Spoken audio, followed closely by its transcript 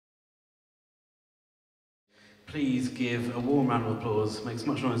Please give a warm round of applause, make as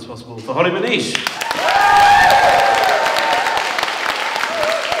much noise as possible for Hollie Mcnish.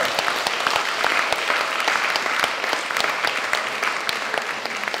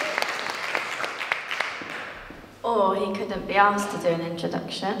 Or he couldn't be asked to do an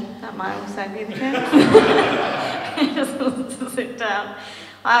introduction. That might also be the case. He just wants to sit down.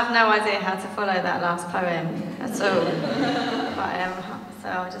 I have no idea how to follow that last poem at all. But, so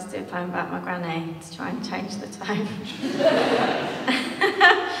I'll just do a poem about my granny to try and change the tone.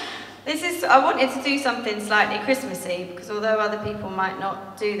 I wanted to do something slightly Christmassy, because although other people might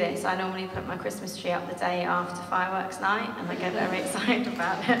not do this, I normally put my Christmas tree up the day after fireworks night, and I get very excited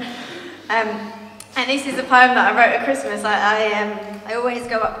about it. And this is a poem that I wrote at Christmas. I always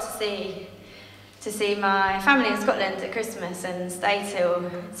go up to see my family in Scotland at Christmas and stay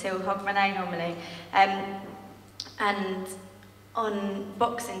till Hogmanay normally. And on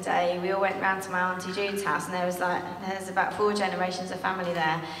Boxing Day, we all went round to my Auntie June's house, and there's about 4 generations of family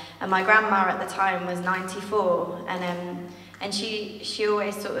there. And my grandma at the time was 94, and she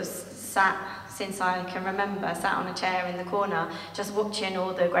always sort of sat, since I can remember, sat on a chair in the corner, just watching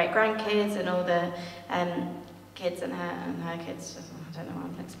all the great grandkids and all the kids and her kids. I don't know why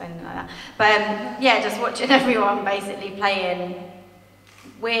I'm explaining it like that, but yeah, just watching everyone basically playing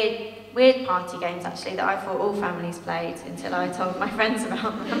weird party games, actually, that I thought all families played until I told my friends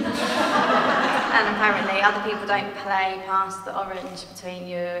about them. And apparently other people don't play past the orange between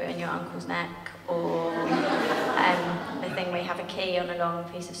you and your uncle's neck, or the thing where you have a key on a long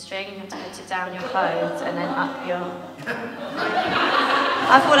piece of string, you have to put it down your clothes and then up your...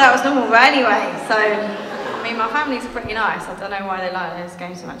 I thought that was normal, but anyway, so, I mean, my family's pretty nice. I don't know why they like those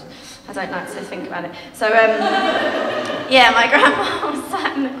games so much. I don't like to think about it. So, yeah, my grandma was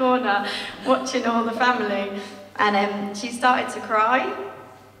sat in the corner watching all the family, and she started to cry.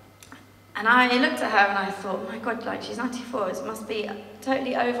 And I looked at her and I thought, oh my God, like, she's 94, it must be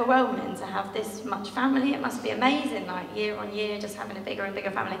totally overwhelming to have this much family. It must be amazing, like, year on year, just having a bigger and bigger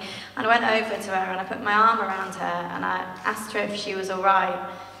family. And I went over to her and I put my arm around her and I asked her if she was all right.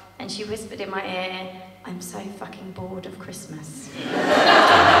 And she whispered in my ear, "I'm so fucking bored of Christmas."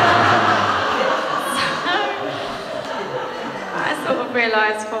 I sort of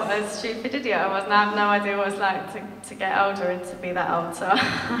realised what a stupid idiot I was, and I have no idea what it's like to get older and to be that old. So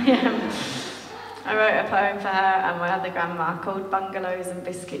I wrote a poem for her and my other grandma called Bungalows and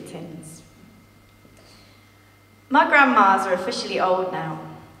Biscuit Tins. My grandmas are officially old now,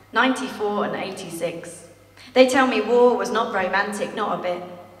 94 and 86. They tell me war was not romantic, not a bit.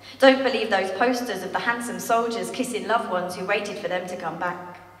 Don't believe those posters of the handsome soldiers kissing loved ones who waited for them to come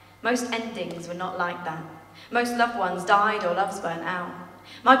back. Most endings were not like that. Most loved ones died or loves burnt out.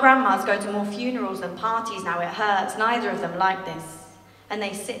 My grandmas go to more funerals than parties now, it hurts. Neither of them like this. And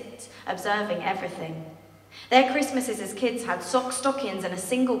they sit, observing everything. Their Christmases as kids had sock stockings and a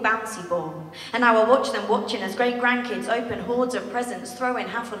single bouncy ball. And now I watch them watching as great-grandkids open hoards of presents, throwing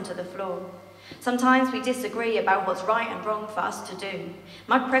half onto the floor. Sometimes we disagree about what's right and wrong for us to do.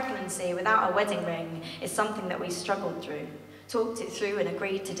 My pregnancy without a wedding ring is something that we struggled through, talked it through and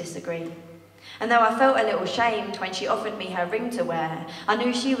agreed to disagree. And though I felt a little shamed when she offered me her ring to wear, I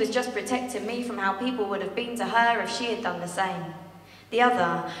knew she was just protecting me from how people would have been to her if she had done the same. The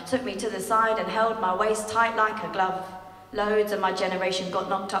other took me to the side and held my waist tight like a glove. Loads of my generation got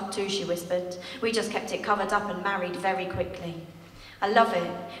knocked up too, she whispered. We just kept it covered up and married very quickly. I love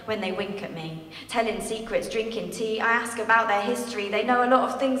it when they wink at me, telling secrets, drinking tea. I ask about their history. They know a lot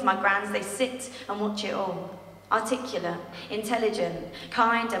of things, my grands. They sit and watch it all. Articulate, intelligent,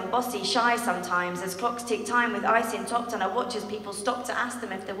 kind and bossy, shy sometimes as clocks tick time with icing topped, and I watch as people stop to ask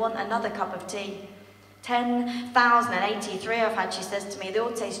them if they want another cup of tea. 10,083 I've had, she says to me. They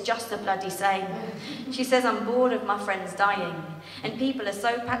all taste just the bloody same. She says I'm bored of my friends dying, and people are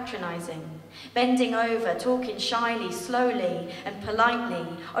so patronising. Bending over, talking shyly, slowly and politely,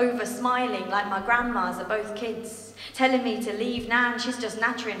 over smiling like my grandmas are both kids, telling me to leave now and she's just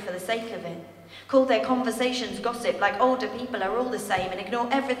nattering for the sake of it. Call their conversations gossip like older people are all the same, and ignore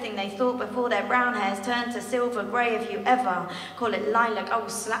everything they thought before their brown hairs turned to silver grey if you ever call it lilac. I will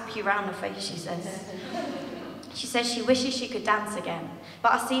slap you round the face, she says. She says she wishes she could dance again,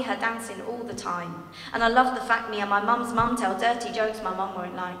 but I see her dancing all the time. And I love the fact me and my mum's mum tell dirty jokes my mum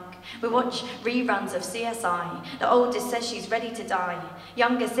won't like. We watch reruns of CSI. The oldest says she's ready to die.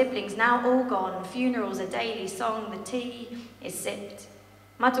 Younger siblings now all gone. Funerals a daily song. The tea is sipped.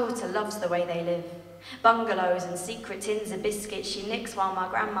 My daughter loves the way they live. Bungalows and secret tins of biscuits she nicks while my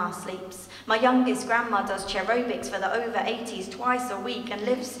grandma sleeps. My youngest grandma does chair-aerobics for the over 80s twice a week and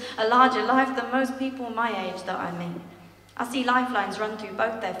lives a larger life than most people my age that I meet. I see lifelines run through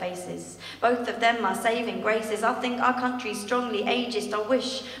both their faces. Both of them are saving graces. I think our country's strongly ageist. I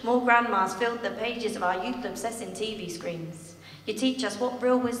wish more grandmas filled the pages of our youth-obsessing TV screens. You teach us what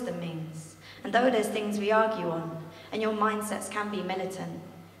real wisdom means. And though there's things we argue on, and your mindsets can be militant,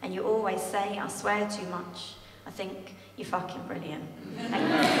 and you always say, I swear too much, I think you're fucking brilliant. Thank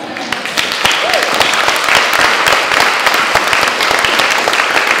you.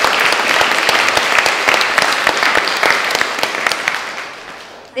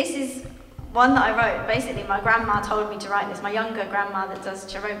 This is one that I wrote. Basically, my grandma told me to write this. My younger grandma that does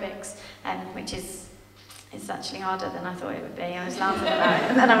cherubics, which is it's actually harder than I thought it would be. I was laughing about it,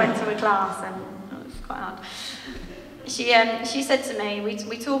 and then I went to a class, and it was quite hard. She said to me,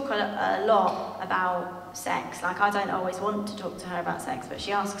 we talk a lot about sex. Like, I don't always want to talk to her about sex, but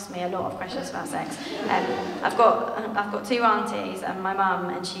she asks me a lot of questions about sex. I've got two aunties and my mum,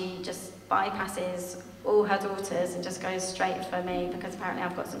 and she just bypasses all her daughters and just goes straight for me, because apparently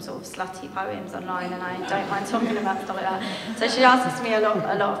I've got some sort of slutty poems online and I don't mind talking about stuff like that. So she asks me a lot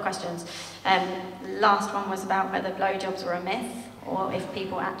of questions. Last one was about whether blowjobs were a myth, or if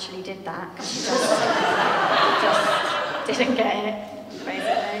people actually did that, because she just didn't get it,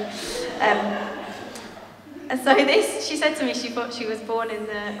 basically. And so she said to me she thought she was born in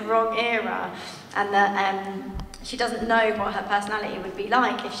the wrong era, and that she doesn't know what her personality would be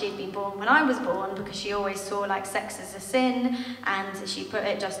like if she'd been born when I was born, because she always saw like sex as a sin, and she put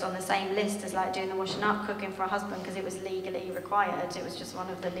it just on the same list as like doing the washing up, cooking for a husband, because it was legally required. It was just one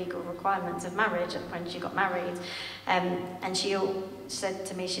of the legal requirements of marriage when she got married. And she said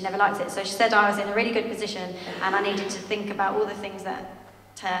to me she never liked it. So she said I was in a really good position and I needed to think about all the things that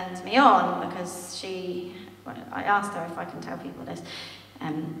turned me on, because I asked her if I can tell people this.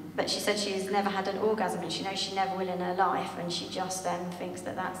 But she said she's never had an orgasm, and she knows she never will in her life, and she just thinks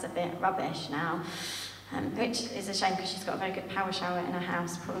that that's a bit rubbish now, which is a shame, because she's got a very good power shower in her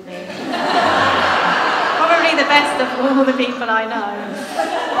house, probably the best of all the people I know.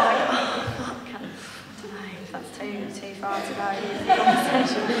 Like, I don't know if that's too far to go in the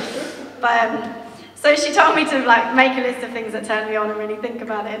conversation. But so she told me to like make a list of things that turn me on and really think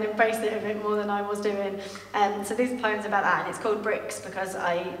about it and embrace it a bit more than I was doing. So this poem's about that, and it's called Bricks, because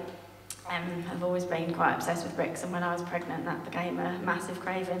I have always been quite obsessed with bricks, and when I was pregnant that became a massive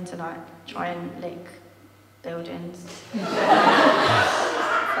craving to like try and lick buildings. So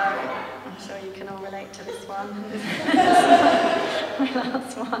I'm sure you can all relate to this one. My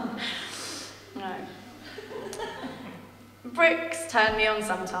last one. No. Bricks turn me on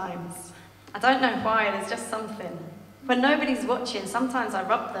sometimes. I don't know why, there's just something. When nobody's watching, sometimes I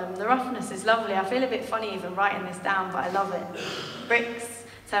rub them. The roughness is lovely. I feel a bit funny even writing this down, but I love it. Bricks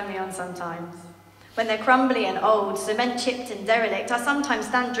turn me on sometimes. When they're crumbly and old, cement chipped and derelict, I sometimes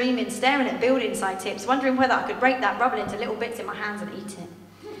stand dreaming, staring at building site tips, wondering whether I could break that rubble into little bits in my hands and eat it.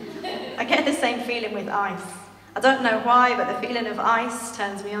 I get the same feeling with ice. I don't know why, but the feeling of ice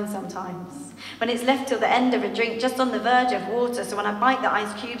turns me on sometimes. When it's left till the end of a drink, just on the verge of water, so when I bite the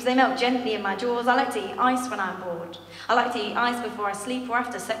ice cubes, they melt gently in my jaws. I like to eat ice when I'm bored. I like to eat ice before I sleep or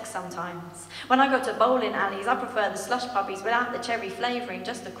after sex sometimes. When I go to bowling alleys, I prefer the slush puppies without the cherry flavouring,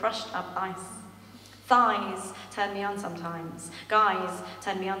 just the crushed up ice. Thighs turn me on sometimes. Guys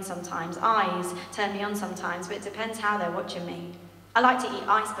turn me on sometimes. Eyes turn me on sometimes, but it depends how they're watching me. I like to eat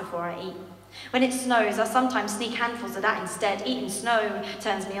ice before I eat. When it snows, I sometimes sneak handfuls of that instead. Eating snow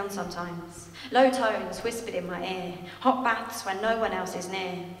turns me on sometimes. Low tones whispered in my ear. Hot baths when no one else is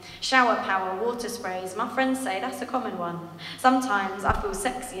near. Shower power, water sprays. My friends say that's a common one. Sometimes I feel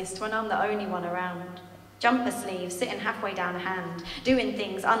sexiest when I'm the only one around. Jumper sleeves sitting halfway down a hand. Doing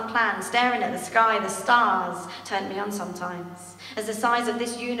things unplanned, staring at the sky. The stars turn me on sometimes. As the size of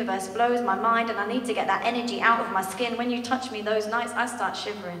this universe blows my mind and I need to get that energy out of my skin. When you touch me those nights, I start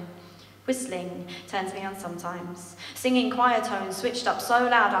shivering. Whistling turns me on sometimes. Singing choir tones switched up so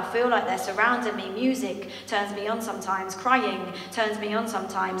loud I feel like they're surrounding me. Music turns me on sometimes. Crying turns me on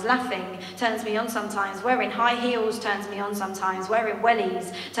sometimes. Laughing turns me on sometimes. Wearing high heels turns me on sometimes. Wearing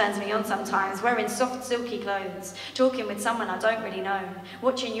wellies turns me on sometimes. Wearing soft silky clothes. Talking with someone I don't really know.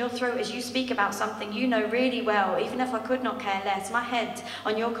 Watching your throat as you speak about something you know really well. Even if I could not care less. My head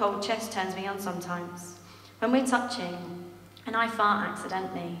on your cold chest turns me on sometimes. When we're touching and I fart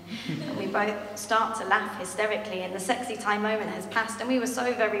accidentally, and we both start to laugh hysterically, and the sexy time moment has passed, and we were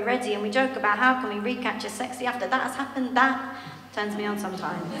so very ready, and we joke about how can we recapture sexy after that has happened. That turns me on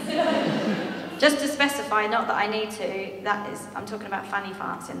sometimes. Just to specify, not that I need to, that is, I'm talking about fanny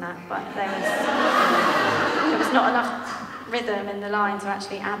farts in that, but there was not enough rhythm in the line to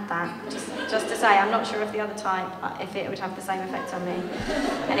actually add that. Just to say, I'm not sure if the other type, if it would have the same effect on me.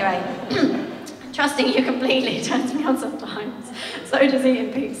 Anyway. Trusting you completely turns me on sometimes. So does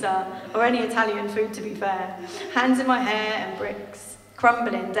eating pizza, or any Italian food to be fair. Hands in my hair and bricks,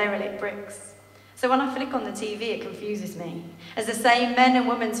 crumbling derelict bricks. So when I flick on the TV, it confuses me. As the same men and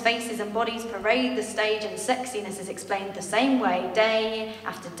women's faces and bodies parade the stage, and sexiness is explained the same way, day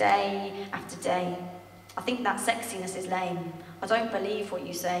after day after day. I think that sexiness is lame. I don't believe what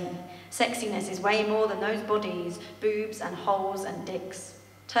you say. Sexiness is way more than those bodies, boobs and holes and dicks.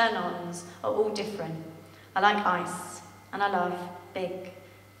 Turn-ons are all different. I like ice, and I love big,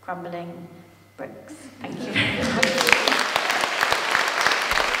 crumbling bricks. Thank you very much.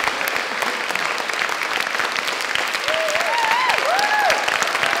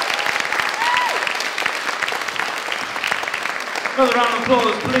 Another round of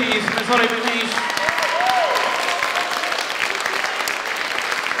applause, please, Miss Hollie Mcnish.